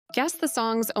Guess the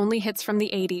song's only hits from the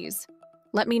 80s.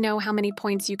 Let me know how many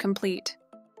points you complete.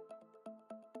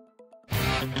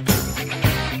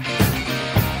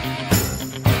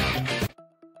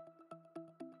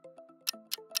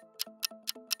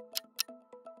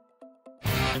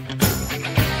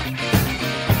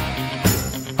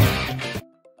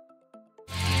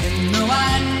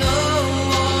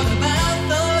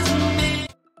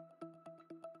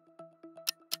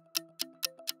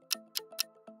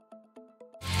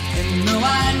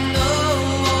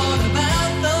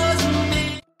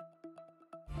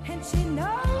 And she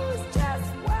knows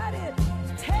just what it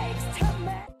takes to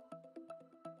make.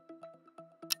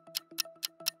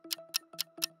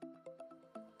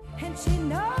 And she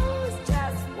knows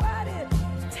just what it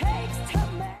takes to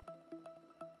make.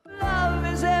 Love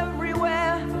is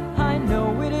everywhere, I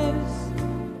know it is.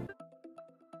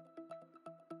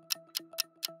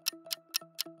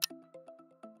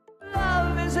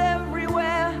 Love is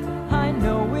everywhere, I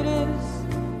know it is.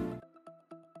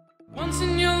 Once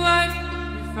in your life,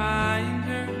 you find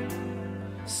her.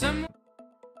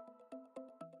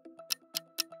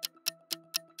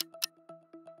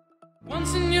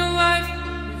 Once in your life,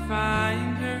 you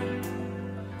find her.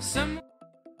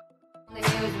 He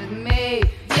was with me,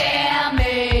 yeah,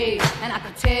 me, and I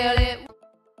could tell it.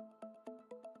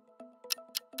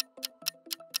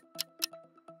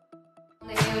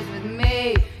 He was with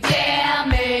me, yeah,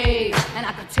 me, and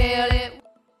I could tell it.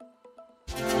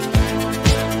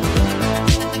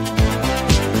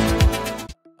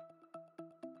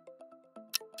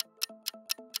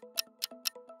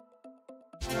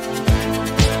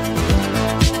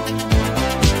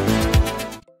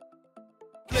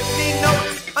 Flipping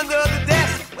notes under the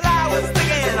desk while I was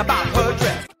thinking about her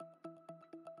dress.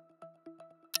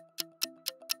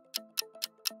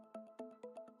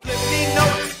 Flipping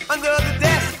notes under the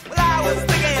desk while I was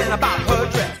thinking about her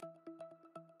dress.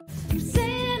 I'm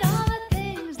saying all the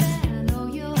things that I know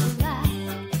you'll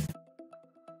like.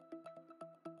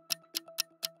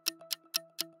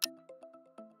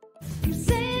 I'm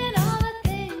saying all the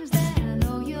things that I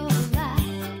know you'll like.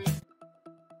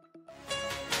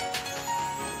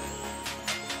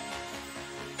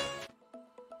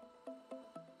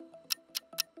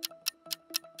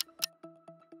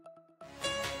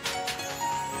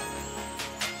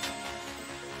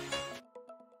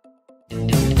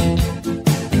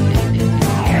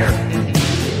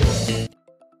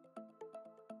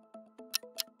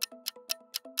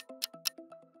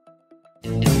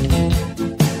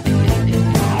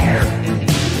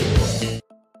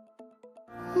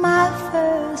 My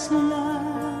first love.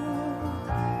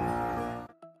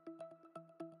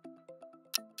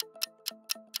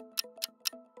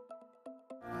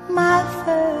 My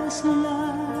first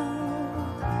love.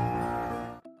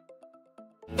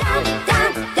 Down,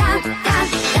 down, down,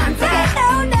 down, down,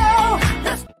 oh no.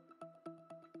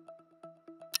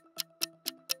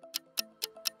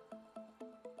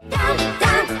 Down,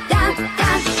 down, down,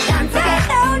 down, down,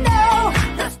 oh no.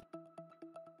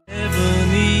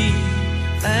 Ebony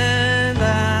and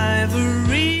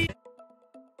ivory.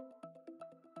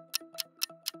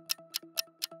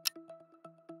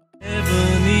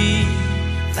 Ebony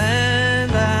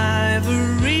and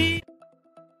ivory.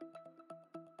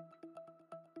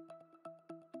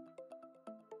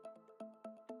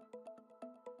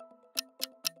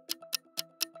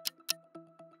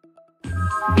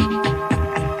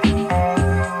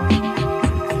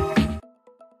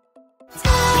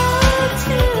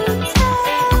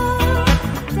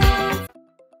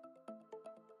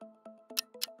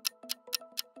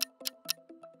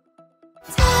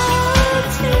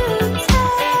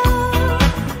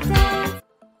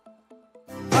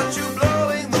 But you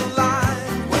blowing the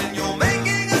line when you're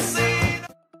making a scene.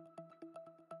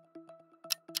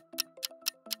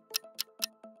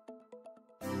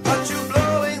 But you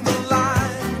blowing the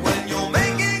line when you're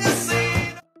making a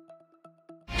scene.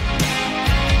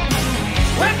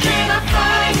 Where can I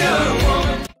find a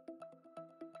woman?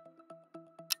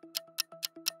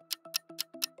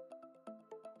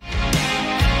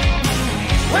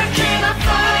 Where can I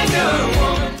find a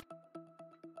woman?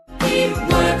 He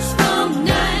works from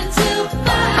 9 till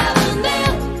 5 and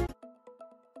then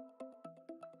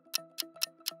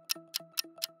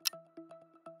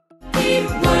he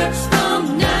works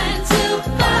from 9 till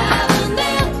 5 and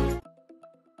then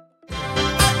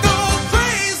I go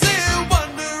crazy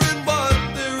wondering what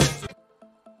there is.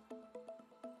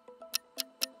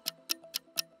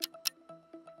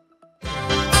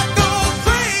 I go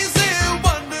crazy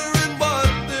wondering what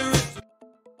there is.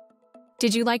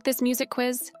 Did you like this music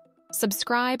quiz?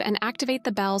 Subscribe and activate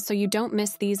the bell so you don't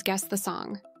miss these Guess the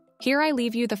Song. Here I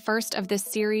leave you the first of this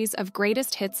series of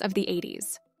greatest hits of the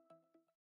 80s.